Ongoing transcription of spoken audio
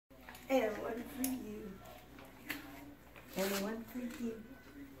one for you. And one for you.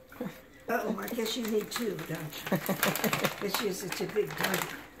 Uh-oh, I guess you need two, don't you? Because you're such a big doggy.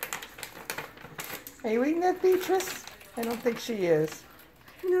 Are you eating that, Beatrice? I don't think she is.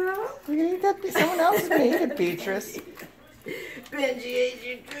 No. You're going to eat that? Someone else can eat it, Beatrice. Benji ate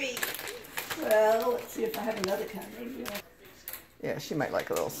your treat. Well, let's see if I have another kind. Maybe Yeah, she might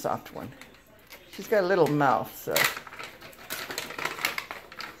like a little soft one. She's got a little mouth, so.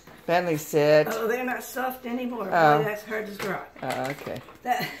 Bentley said. Oh, they're not soft anymore. Oh. Boy, that's hard as rock. Okay.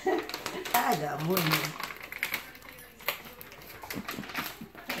 That, I got one.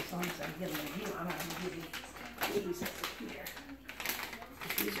 As long as I'm giving you, I'm going to give you these here.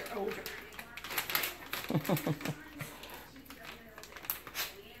 These are older.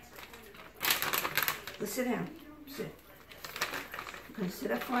 Let's sit down. Sit. You going to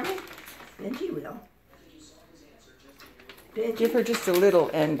sit up for me? Benji will. Benji. Give her just a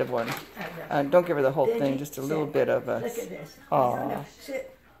little end of one. Don't give her the whole Benji, thing, just a little bit of a... Look at this. Aw. No.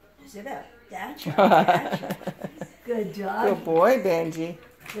 Sit. Sit up. That's right. That's right. Good dog. Good boy, Benji.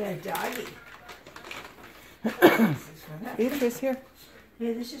 Good doggy. Beatrice, here.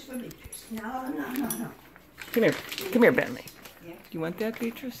 Yeah, this is for Beatrice. No, no, no, no. Come here. Come here, Bentley. Yeah. Do you want that,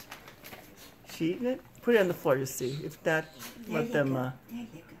 Beatrice? She eating it? Put it on the floor to see. If not, let them... There you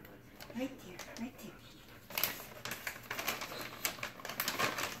go. Right there. Right there.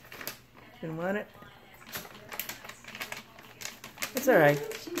 Didn't want it? It's all right.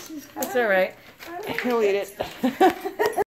 It's all right. He'll eat it.